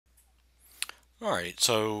Alright,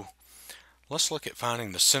 so let's look at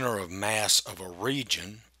finding the center of mass of a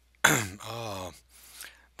region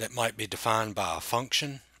that might be defined by a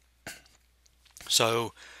function.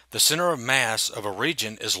 So the center of mass of a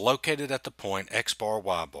region is located at the point x bar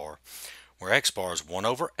y bar, where x bar is 1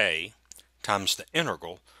 over a times the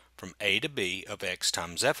integral from a to b of x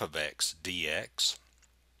times f of x dx,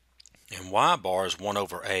 and y bar is 1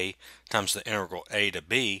 over a times the integral a to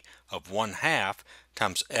b of 1/2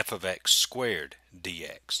 times f of x squared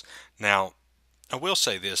dx. Now, I will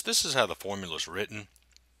say this is how the formula is written,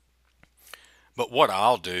 but what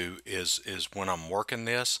I'll do is when I'm working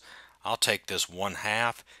this, I'll take this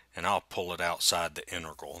 1/2 and I'll pull it outside the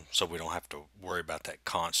integral so we don't have to worry about that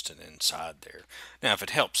constant inside there. Now, if it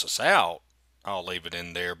helps us out, I'll leave it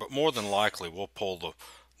in there, but more than likely we'll pull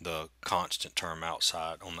the constant term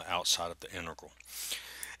outside on the outside of the integral.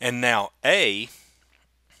 And now A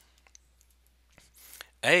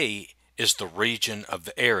is the region of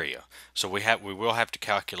the area. So we will have to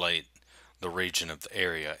calculate the region of the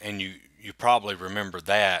area, and you probably remember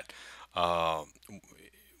that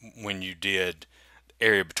when you did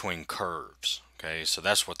area between curves. Okay, so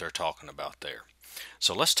that's what they're talking about there.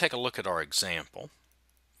 So let's take a look at our example.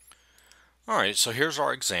 Alright, so here's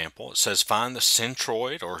our example. It says find the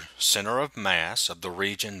centroid or center of mass of the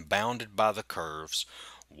region bounded by the curves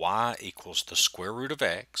y equals the square root of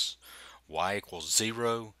x, y equals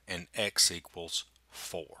 0, and x equals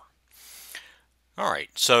 4.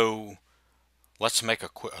 Alright, so let's make a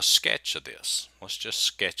sketch of this. Let's just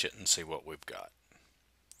sketch it and see what we've got.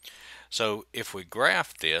 So if we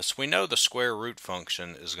graph this, we know the square root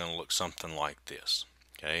function is going to look something like this.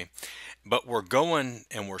 Okay, but we're going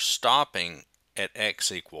and we're stopping at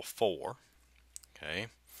x equal 4. Okay,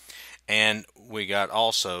 and we got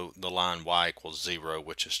also the line y equals 0,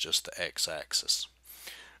 which is just the x-axis.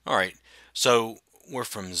 Alright, so we're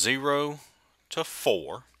from 0 to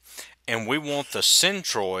 4, and we want the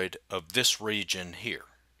centroid of this region here.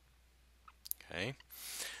 Okay,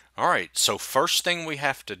 alright, so first thing we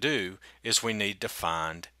have to do is we need to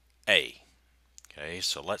find A. Okay,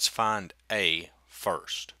 so let's find A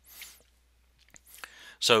first.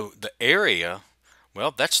 So the area,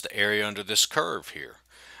 well, that's the area under this curve here.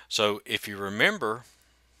 So if you remember,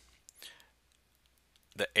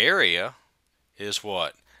 the area is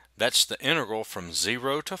what? That's the integral from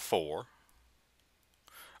 0 to 4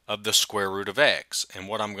 of the square root of x. And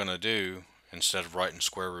what I'm going to do, instead of writing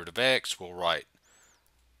square root of x, we'll write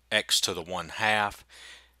x to the 1/2,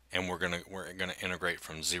 and we're going to integrate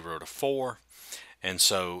from 0 to 4. And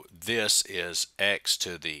so this is x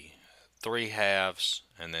to the 3/2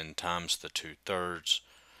 and then times the 2/3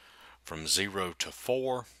 from 0 to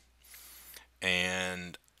 4.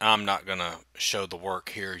 And I'm not going to show the work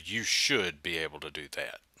here. You should be able to do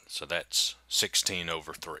that. So that's 16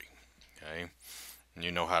 over 3. Okay, and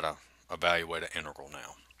you know how to evaluate an integral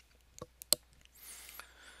now.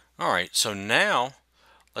 Alright, so now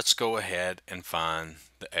let's go ahead and find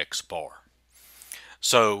the x bar.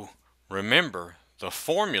 So remember, the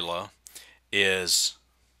formula is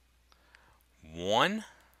 1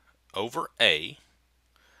 over a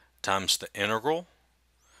times the integral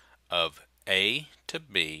of a to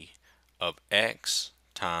b of x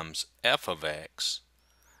times f of x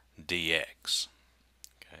dx.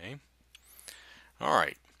 Okay.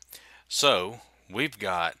 Alright, so we've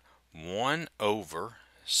got 1 over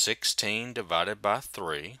 16 divided by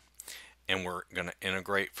 3, and we're going to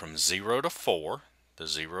integrate from 0 to 4, the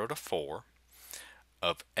 0 to 4,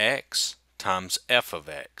 of x times f of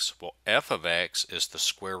x. Well, f of x is the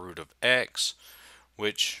square root of x,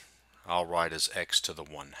 which I'll write as x to the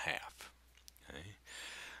 1/2. Okay.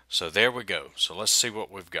 So there we go. So let's see what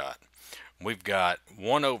we've got. We've got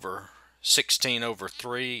 1 over 16 over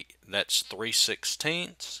 3, that's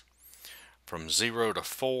 3/16, from 0 to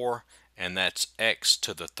 4, and that's x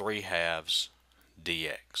to the 3/2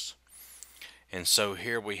 dx. And so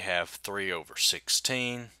here we have 3 over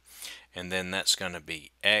 16, and then that's going to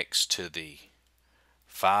be x to the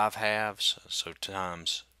 5/2, so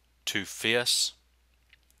times 2/5,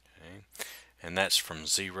 okay, and that's from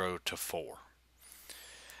 0 to 4.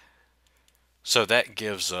 So that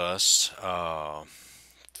gives us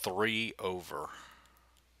 3 over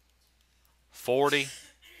 40. Is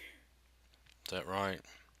that right?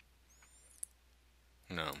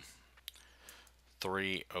 No.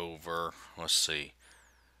 3 over, let's see,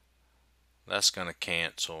 that's going to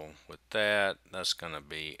cancel with that. That's going to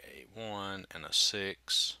be a 1 and a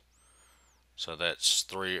 6. So that's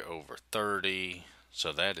 3 over 30.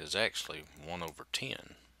 So that is actually 1 over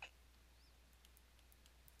 10.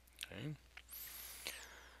 Okay.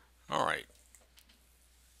 Alright.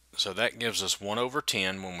 So that gives us 1 over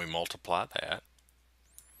 10 when we multiply that.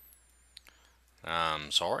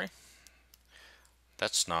 I'm sorry,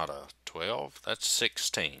 that's not a 12, that's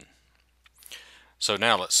 16. So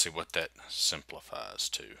now let's see what that simplifies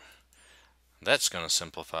to. That's going to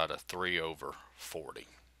simplify to 3 over 40.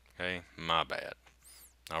 Okay, my bad.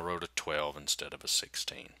 I wrote a 12 instead of a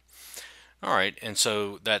 16. Alright, and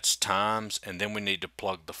so that's times, and then we need to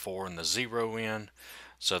plug the 4 and the 0 in.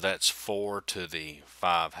 So that's 4 to the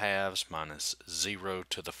 5 halves minus 0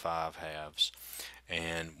 to the 5 halves.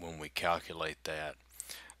 And when we calculate that,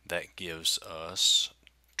 that gives us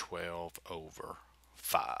 12 over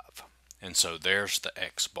 5. And so there's the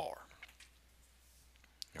x bar.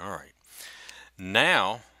 Alright,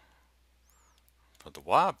 now for the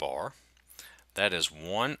y bar, that is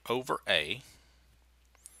 1 over a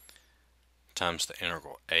times the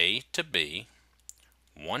integral a to b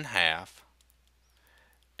 1/2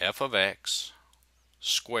 f of x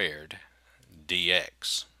squared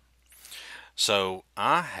dx. So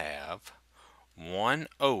I have 1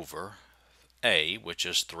 over a, which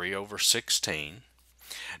is 3 over 16.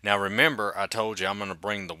 Now remember, I told you I'm going to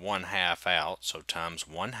bring the 1/2 out, so times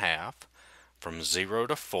 1/2 from 0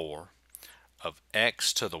 to 4 of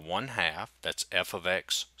x to the 1/2, that's f of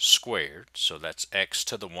x squared, so that's x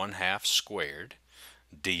to the 1/2 squared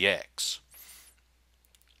dx.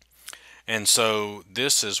 And so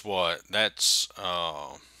this is what, that's,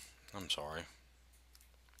 I'm sorry,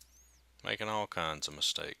 making all kinds of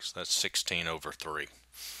mistakes. That's 16 over 3.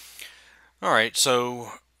 Alright,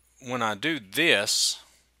 so when I do this,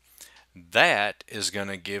 that is going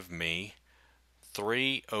to give me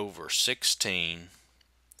 3 over 16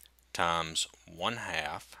 times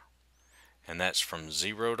 1/2, and that's from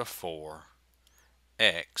 0 to 4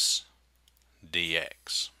 x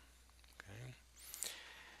dx. Okay.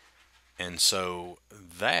 And so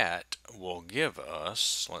that will give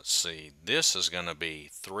us, let's see, this is going to be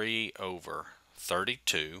 3 over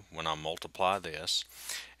 32 when I multiply this,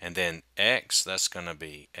 and then x, that's going to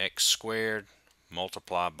be x squared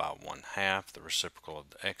multiplied by 1/2, the reciprocal of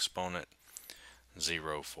the exponent,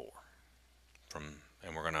 0, 4.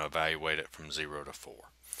 And we're going to evaluate it from 0 to 4.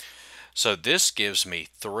 So this gives me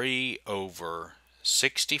 3 over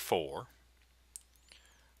 64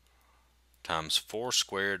 times 4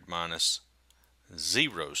 squared minus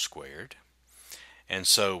 0 squared. And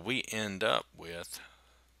so we end up with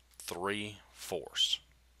 3/4.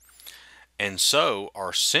 And so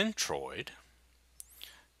our centroid,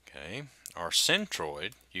 okay, our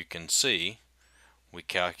centroid, you can see we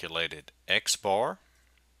calculated x bar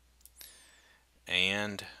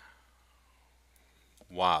and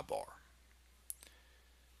y bar.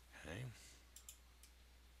 Okay.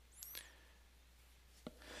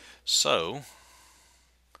 So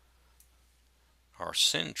our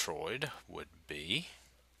centroid would be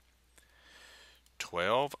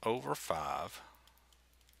 12 over 5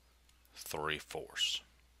 3/4.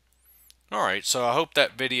 Alright, so I hope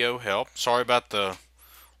that video helped. Sorry about the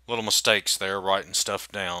little mistakes there, writing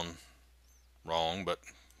stuff down wrong, but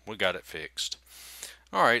we got it fixed.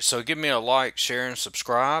 Alright, so give me a like, share, and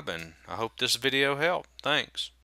subscribe, and I hope this video helped. Thanks.